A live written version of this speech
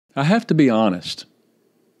I have to be honest.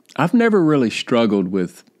 I've never really struggled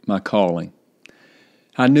with my calling.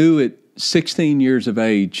 I knew at 16 years of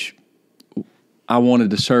age, I wanted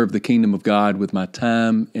to serve the kingdom of God with my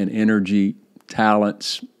time and energy,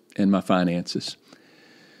 talents, and my finances,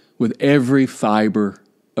 with every fiber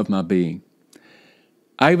of my being.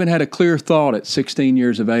 I even had a clear thought at 16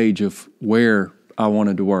 years of age of where I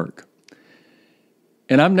wanted to work.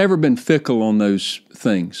 And I've never been fickle on those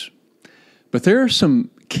things. But there are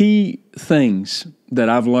some key things that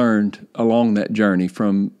I've learned along that journey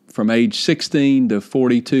from age 16 to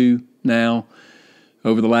 42 now,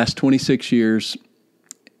 over the last 26 years.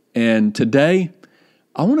 And today,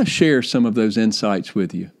 I want to share some of those insights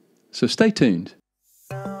with you. So stay tuned.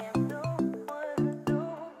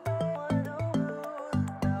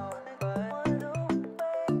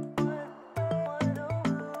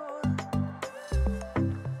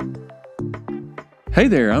 Hey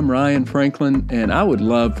there, I'm Ryan Franklin, and I would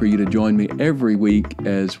love for you to join me every week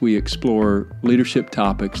as we explore leadership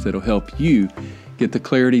topics that'll help you get the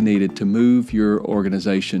clarity needed to move your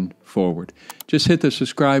organization forward. Just hit the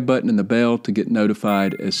subscribe button and the bell to get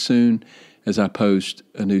notified as soon as I post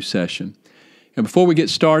a new session. And before we get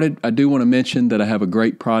started, I do want to mention that I have a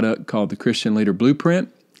great product called the Christian Leader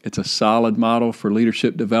Blueprint. It's a solid model for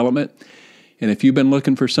leadership development. And if you've been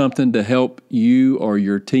looking for something to help you or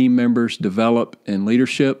your team members develop in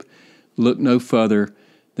leadership, look no further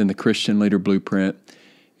than the Christian Leader Blueprint.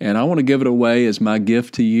 And I want to give it away as my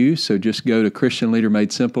gift to you. So just go to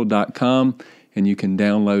christianleadermadesimple.com and you can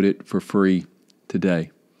download it for free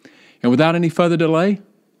today. And without any further delay,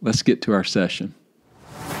 let's get to our session.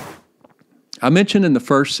 I mentioned in the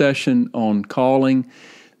first session on calling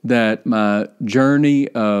that my journey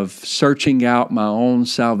of searching out my own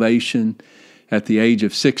salvation at the age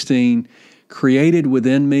of 16 created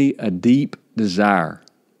within me a deep desire.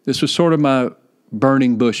 This was sort of my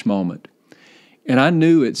burning bush moment. And I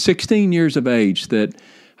knew at 16 years of age that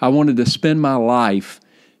I wanted to spend my life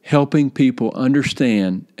helping people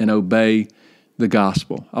understand and obey the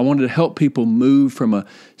gospel. I wanted to help people move from a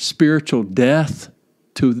spiritual death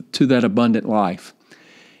to that abundant life.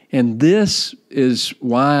 And this is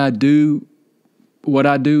why I do what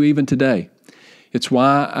I do even today. It's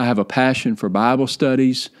why I have a passion for Bible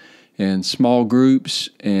studies and small groups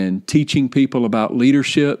and teaching people about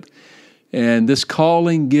leadership. And this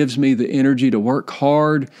calling gives me the energy to work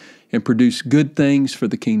hard and produce good things for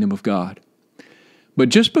the kingdom of God. But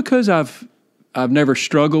just because I've never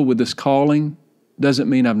struggled with this calling doesn't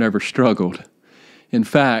mean I've never struggled. In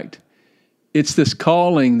fact, it's this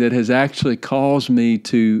calling that has actually caused me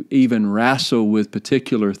to even wrestle with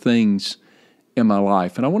particular things in my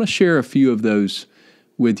life. And I want to share a few of those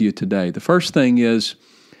with you today. The first thing is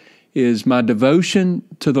my devotion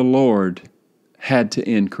to the Lord had to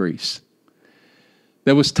increase.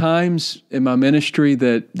 There was times in my ministry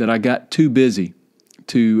that I got too busy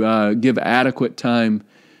to give adequate time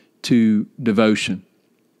to devotion.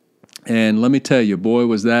 And let me tell you, boy,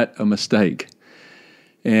 was that a mistake.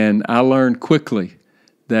 And I learned quickly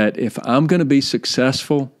that if I'm going to be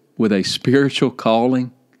successful with a spiritual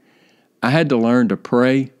calling, I had to learn to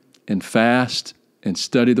pray and fast and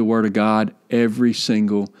study the Word of God every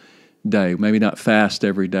single day. Maybe not fast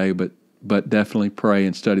every day, but definitely pray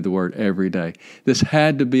and study the Word every day. This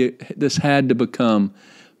had to become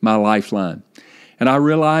my lifeline. And I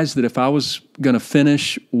realized that if I was going to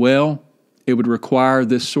finish well, it would require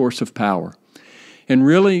this source of power. And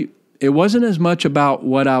really, it wasn't as much about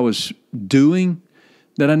what I was doing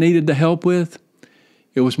that I needed the help with.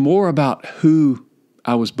 It was more about who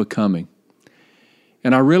I was becoming.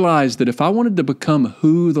 And I realized that if I wanted to become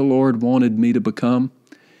who the Lord wanted me to become,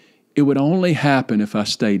 it would only happen if I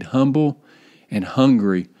stayed humble and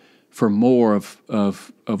hungry for more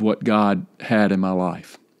of what God had in my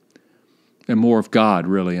life, and more of God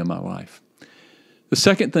really in my life. The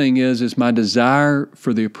second thing is my desire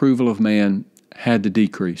for the approval of man had to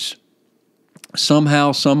decrease.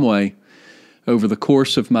 Somehow, some way, over the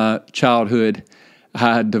course of my childhood,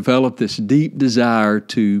 I developed this deep desire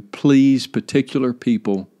to please particular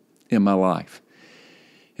people in my life.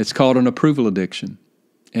 It's called an approval addiction.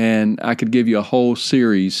 And I could give you a whole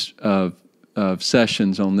series of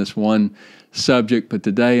sessions on this one subject, but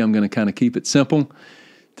today I'm going to kind of keep it simple.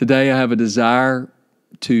 Today I have a desire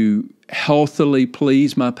to healthily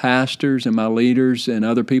please my pastors and my leaders and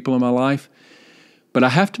other people in my life. But I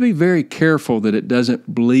have to be very careful that it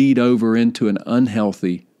doesn't bleed over into an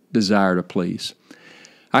unhealthy desire to please.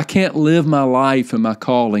 I can't live my life and my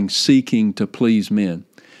calling seeking to please men.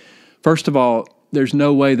 First of all, there's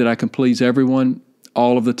no way that I can please everyone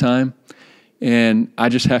all of the time, and I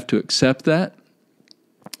just have to accept that.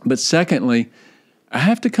 But secondly, I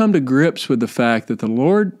have to come to grips with the fact that the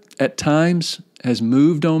Lord at times has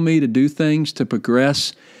moved on me to do things to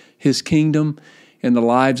progress His kingdom in the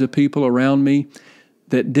lives of people around me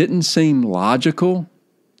that didn't seem logical,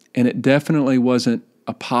 and it definitely wasn't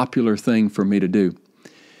a popular thing for me to do.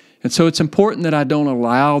 And so it's important that I don't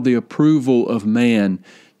allow the approval of man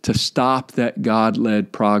to stop that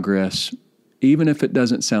God-led progress, even if it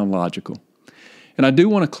doesn't sound logical. And I do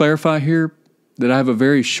want to clarify here that I have a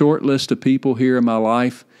very short list of people here in my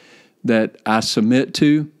life that I submit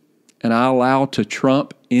to and I allow to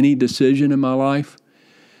trump any decision in my life.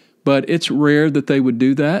 But it's rare that they would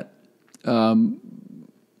do that. But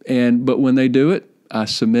when they do it, I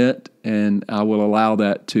submit and I will allow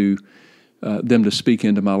that to them to speak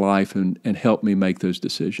into my life and help me make those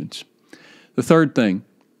decisions. The third thing,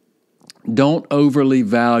 don't overly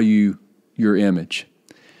value your image.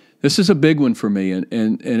 This is a big one for me, and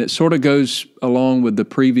it sort of goes along with the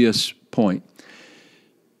previous point.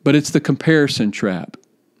 But it's the comparison trap.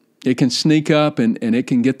 It can sneak up and it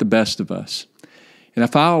can get the best of us. And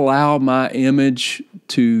if I allow my image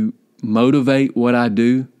to motivate what I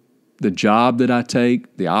do, the job that I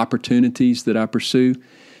take, the opportunities that I pursue,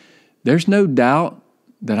 there's no doubt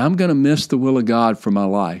that I'm going to miss the will of God for my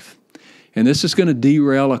life. And this is going to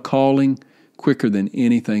derail a calling quicker than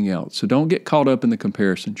anything else. So don't get caught up in the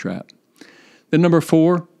comparison trap. Then number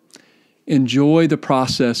 4, enjoy the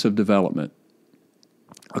process of development.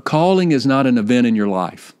 A calling is not an event in your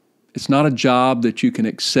life. It's not a job that you can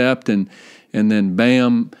accept and then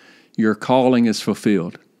bam, your calling is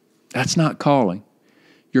fulfilled. That's not calling.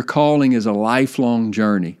 Your calling is a lifelong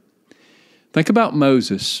journey. Think about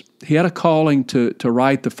Moses. He had a calling to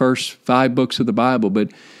write the first 5 books of the Bible,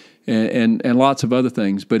 but and lots of other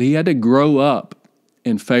things. But he had to grow up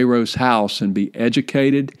in Pharaoh's house and be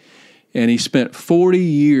educated, and he spent 40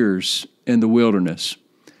 years in the wilderness.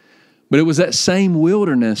 But it was that same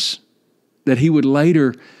wilderness that he would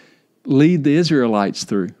later lead the Israelites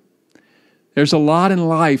through. There's a lot in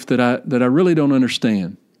life that I really don't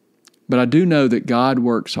understand, but I do know that God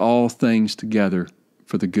works all things together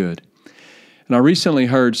for the good. And I recently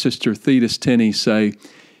heard Sister Thetis Tenney say,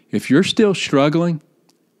 if you're still struggling,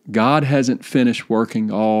 God hasn't finished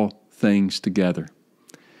working all things together.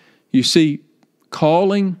 You see,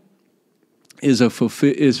 calling is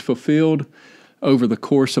fulfilled over the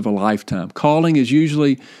course of a lifetime. Calling is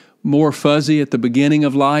usually more fuzzy at the beginning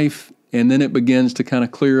of life, and then it begins to kind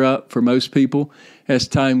of clear up for most people as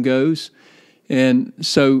time goes. And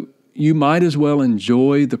so you might as well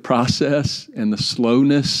enjoy the process and the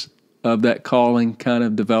slowness of that calling kind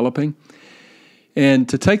of developing. And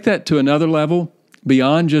to take that to another level,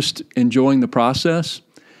 beyond just enjoying the process,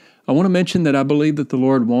 I want to mention that I believe that the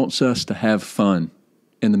Lord wants us to have fun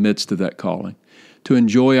in the midst of that calling, to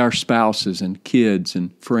enjoy our spouses and kids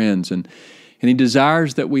and friends. And He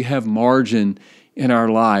desires that we have margin in our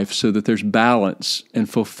life so that there's balance and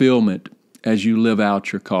fulfillment as you live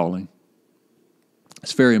out your calling.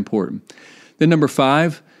 It's very important. Then number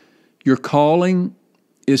 5, your calling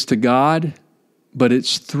is to God, but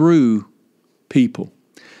it's through people,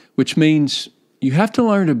 which means you have to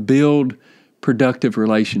learn to build productive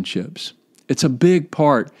relationships. It's a big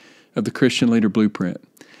part of the Christian Leader Blueprint.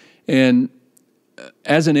 And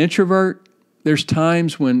as an introvert, there's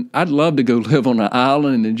times when I'd love to go live on an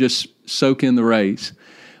island and just soak in the rays.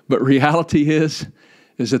 But reality is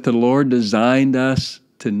that the Lord designed us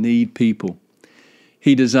to need people.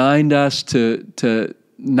 He designed us to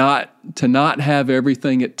not have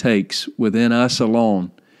everything it takes within us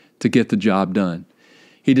alone to get the job done.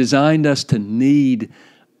 He designed us to need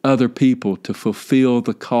other people to fulfill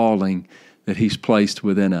the calling that He's placed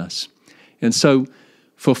within us. And so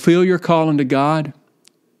fulfill your calling to God,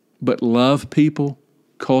 but love people,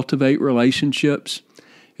 cultivate relationships,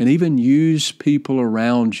 and even use people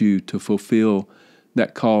around you to fulfill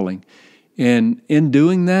that calling. And in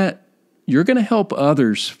doing that, you're going to help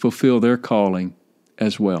others fulfill their calling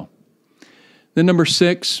as well. Then number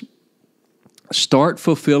 6, start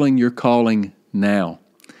fulfilling your calling now.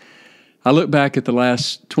 I look back at the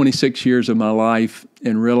last 26 years of my life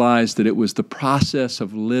and realize that it was the process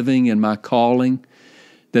of living in my calling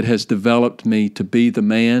that has developed me to be the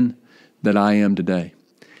man that I am today.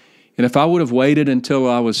 And if I would have waited until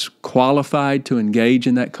I was qualified to engage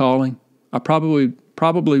in that calling, I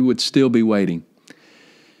probably would still be waiting.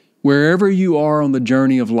 Wherever you are on the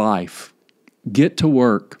journey of life, get to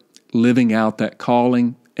work living out that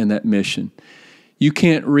calling and that mission. You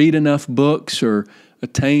can't read enough books or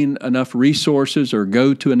attain enough resources or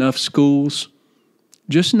go to enough schools.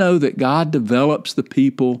 Just know that God develops the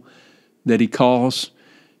people that He calls,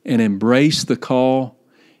 and embrace the call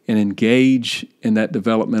and engage in that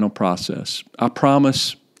developmental process. I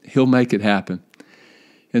promise He'll make it happen.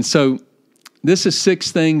 And so this is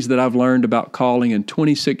 6 things that I've learned about calling in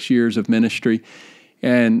 26 years of ministry,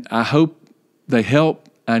 and I hope they help.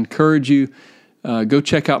 I encourage you, go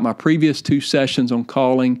check out my previous 2 sessions on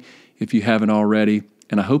calling if you haven't already,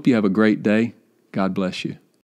 and I hope you have a great day. God bless you.